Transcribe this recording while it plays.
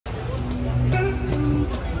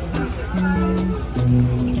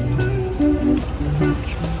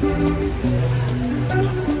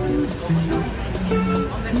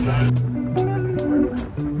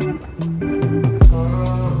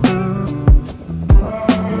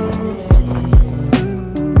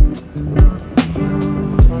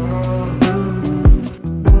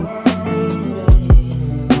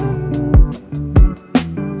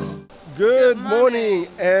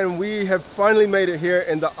have finally made it here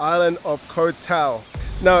in the island of Koh Tao.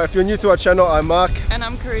 Now, if you're new to our channel, I'm Mark. And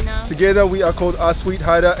I'm Karina. Together we are called Our Sweet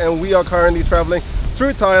Hideout, and we are currently traveling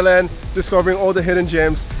through Thailand, discovering all the hidden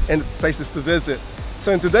gems and places to visit.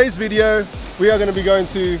 So in today's video, we are going to be going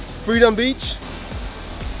to Freedom Beach,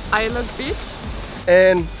 Island Beach,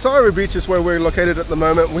 and Sari Beach is where we're located at the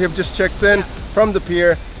moment. We have just checked in from the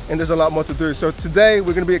pier, and there's a lot more to do. So today we're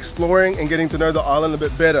going to be exploring and getting to know the island a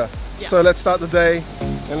bit better. So let's start the day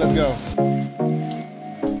and let's go.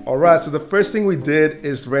 Alright, so the first thing we did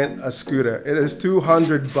is rent a scooter. It is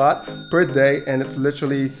 200 baht per day, and it's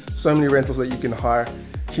literally so many rentals that you can hire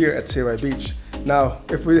here at Sari Beach. Now,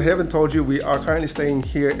 if we haven't told you, we are currently staying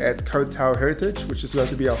here at Koh Tao Heritage, which is going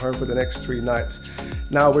to be our home for the next 3 nights.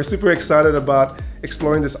 Now, we're super excited about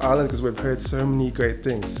exploring this island because we've heard so many great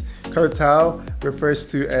things. Koh Tao refers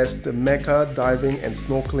to as the Mecca diving and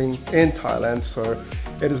snorkeling in Thailand, so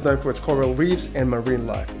it is known for its coral reefs and marine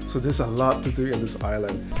life. So there's a lot to do in this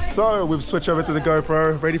island. So we've switched over to the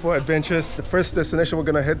GoPro, ready for adventures. The first destination we're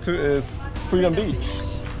gonna head to is Freedom Beach.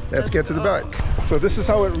 Let's get to the back. So this is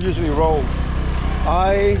how it usually rolls.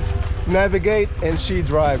 I navigate and she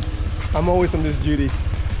drives. I'm always on this duty.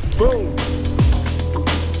 Boom!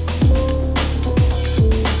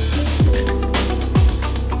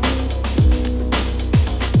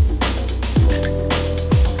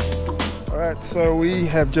 So we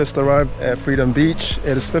have just arrived at Freedom Beach.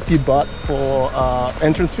 It is 50 baht for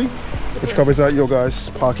entrance fee, which covers out your guys'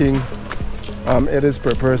 parking. It is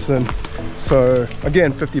per person. So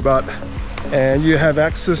again, 50 baht. And you have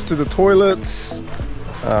access to the toilets,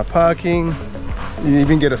 parking. You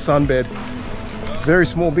even get a sunbed. Very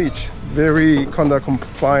small beach, very kinda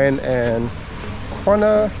compliant and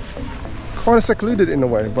kinda secluded in a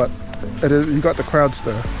way, but it is, you got the crowds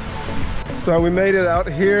though. So we made it out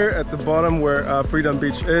here at the bottom where Freedom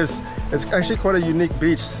Beach is. It's actually quite a unique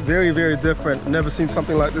beach. It's very, very different. Never seen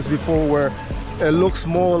something like this before, where it looks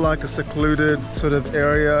more like a secluded sort of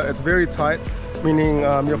area. It's very tight, meaning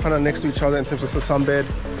you're kind of next to each other in terms of the sunbed.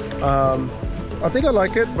 I think I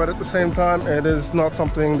like it, but at the same time, it is not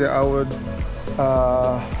something that I would...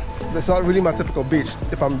 it's not really my typical beach,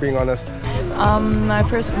 if I'm being honest. My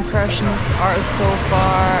first impressions are so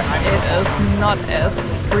far, it is not as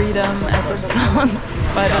freedom as it sounds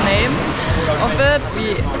by the name of it.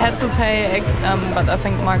 We had to pay, but I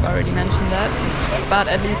think Mark already mentioned that. But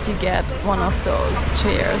at least you get one of those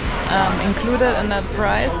chairs included in that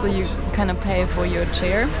price, so you kind of pay for your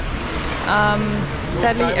chair.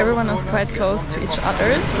 Sadly, everyone is quite close to each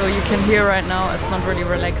other, so you can hear right now it's not really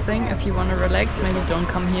relaxing. If you want to relax, maybe don't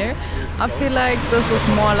come here. I feel like this is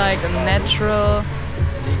more like a natural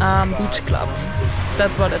beach club.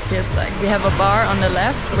 That's what it feels like. We have a bar on the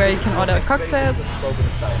left where you can order cocktails,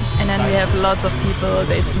 and then we have lots of people,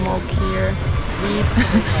 they smoke here, weed,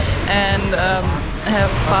 and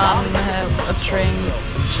have fun, have a drink,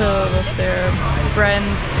 chill with their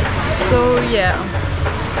friends. So yeah,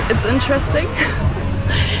 it's interesting.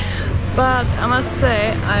 But I must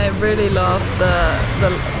say, I really love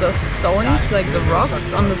the stones, like the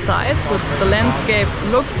rocks on the sides. So the landscape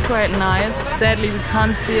looks quite nice. Sadly, we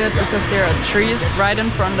can't see it because there are trees right in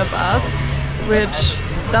front of us, which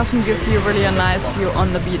doesn't give you really a nice view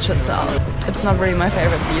on the beach itself. It's not really my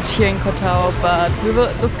favorite beach here in Koh Tao, but we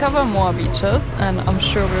will discover more beaches, and I'm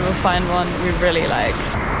sure we will find one we really like.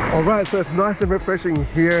 Alright, so it's nice and refreshing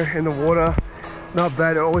here in the water. Not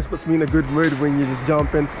bad. It always puts me in a good mood when you just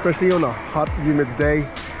jump in, especially on a hot, humid day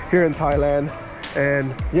here in Thailand.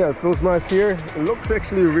 And yeah, it feels nice here. It looks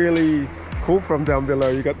actually really cool from down below.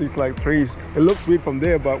 You got these like trees. It looks weird from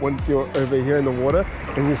there, but once you're over here in the water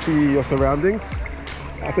and you see your surroundings,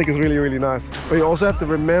 I think it's really, really nice. But you also have to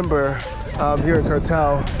remember here in Koh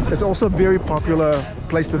Tao, it's also a very popular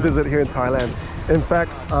place to visit here in Thailand. In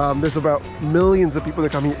fact, there's about millions of people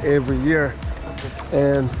that come here every year.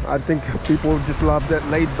 And I think people just love that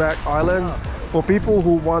laid-back island. For people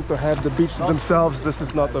who want to have the beach to themselves, this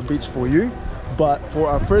is not the beach for you. But for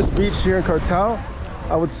our first beach here in Koh Tao,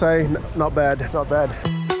 I would say not bad, not bad.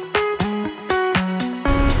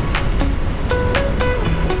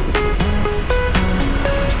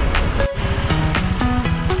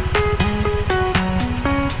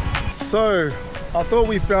 So, I thought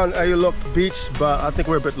we found Ayulok Beach, but I think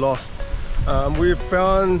we're a bit lost. We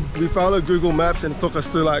followed Google Maps and it took us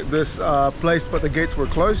to like this place, but the gates were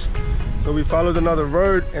closed. So we followed another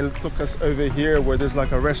road and it took us over here where there's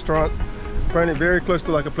like a restaurant, apparently very close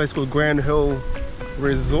to like a place called Grand Hill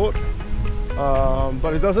Resort.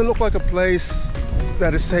 But it doesn't look like a place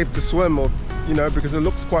that is safe to swim, or you know, because it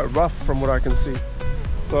looks quite rough from what I can see.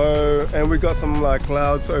 So, and we got some like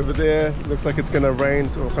clouds over there. Looks like it's gonna rain,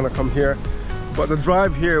 so we're gonna come here. But the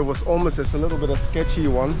drive here was almost just a little bit of a sketchy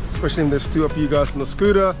one, especially when there's two of you guys on the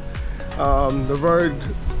scooter. The road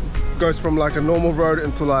goes from like a normal road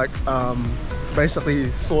into like basically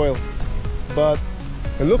soil, but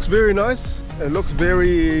it looks very nice. It looks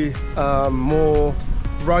very more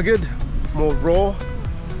rugged, more raw.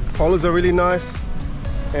 Colors are really nice,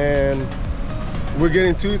 and we're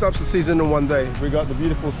getting two types of season in one day. We got the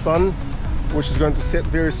beautiful sun, which is going to set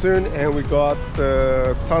very soon, and we got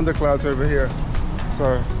the thunderclouds over here.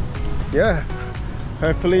 So yeah,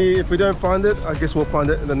 hopefully if we don't find it, I guess we'll find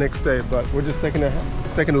it the next day, but we're just taking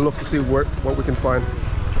a look to see what we can find.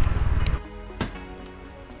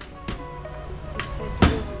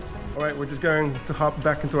 All right, we're just going to hop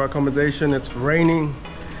back into our accommodation. It's raining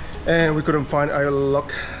and we couldn't find our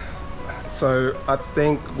lock, so I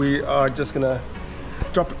think we are just gonna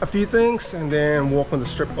drop a few things and then walk on the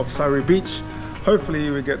strip of Sari Beach. Hopefully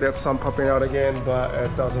we get that sun popping out again, but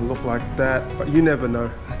it doesn't look like that, but you never know.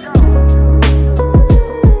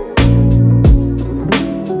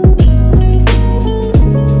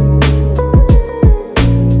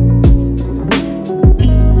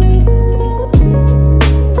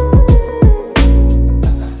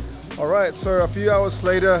 Alright, so a few hours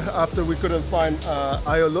later, after we couldn't find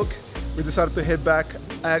Ayoluk, we decided to head back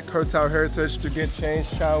at Koh Tao Heritage to get changed,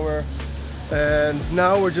 shower, and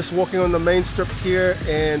now we're just walking on the main strip here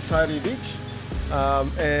in Sari Beach.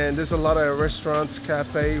 And there's a lot of restaurants,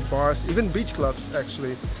 cafe, bars, even beach clubs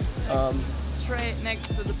actually. Straight next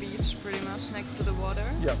to the beach, pretty much next to the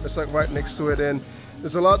water. Yeah, it's like right next to it, and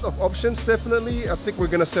there's a lot of options definitely. I think we're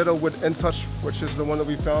gonna settle with InTouch, which is the one that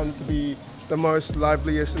we found to be the most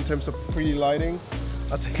liveliest in terms of pretty lighting.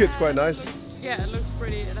 I think it's quite nice. Yeah, it looks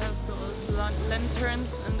pretty. It has those lanterns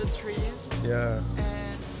in the trees. Yeah.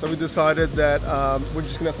 And so we decided that we're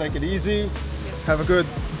just gonna take it easy, have a good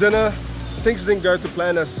dinner. Things didn't go to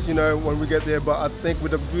plan as you know when we get there, but I think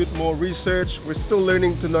with a bit more research, we're still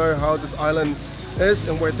learning to know how this island is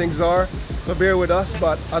and where things are. So bear with us.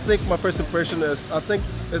 But I think my first impression is I think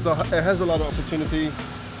it has a lot of opportunity.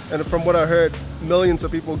 And from what I heard, millions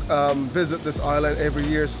of people visit this island every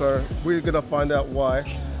year, so we're gonna find out why.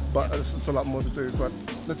 But there's a lot more to do. But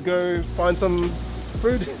let's go find some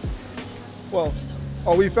food. Well,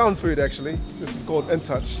 oh, we found food actually. This is called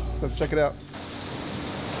InTouch. Let's check it out.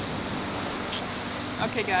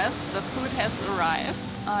 okay guys, the food has arrived.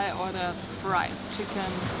 I ordered fried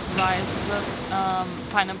chicken rice with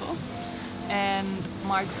pineapple, and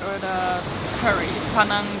Mark ordered curry,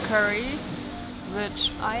 Panang curry,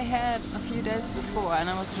 which I had a few days before and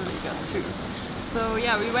it was really good too. So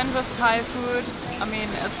yeah, we went with Thai food. I mean,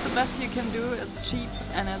 it's the best you can do. It's cheap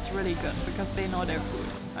and it's really good because they know their food.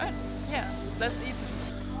 Alright, yeah, let's eat.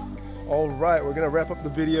 Alright, we're gonna wrap up the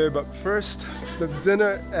video, but first, the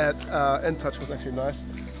dinner at InTouch was actually nice.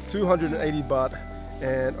 280 baht,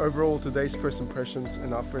 and overall today's first impressions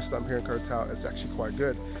and our first time here in Koh Tao is actually quite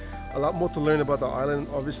good. A lot more to learn about the island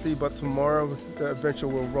obviously, but tomorrow the adventure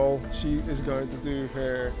will roll. She is going to do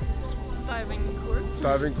her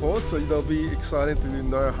diving course, so they'll be excited to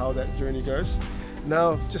know how that journey goes.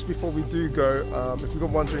 Now, just before we do go, if you're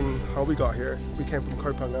wondering how we got here, we came from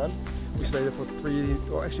Koh Phangan. We stayed there for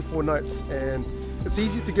 4 nights, and it's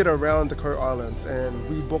easy to get around the Koh Islands, and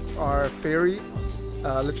we booked our ferry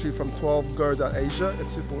literally from 12go.asia.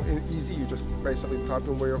 It's simple and easy. You just basically type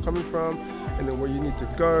in where you're coming from and then where you need to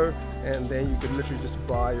go, and then you can literally just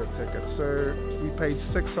buy your ticket. So we paid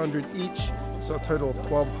 600 each, so a total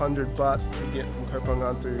of 1200 baht to get from Koh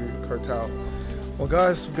Phangan to Koh Tao. Well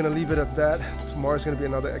guys, we're gonna leave it at that. Tomorrow's gonna be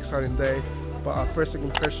another exciting day, but our first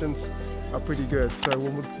impressions are pretty good. So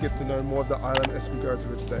we'll get to know more of the island as we go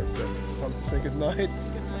through it today. So time to say good night. Good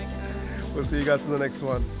night, guys. We'll see you guys in the next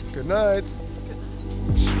one. Good night. Good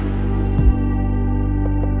night.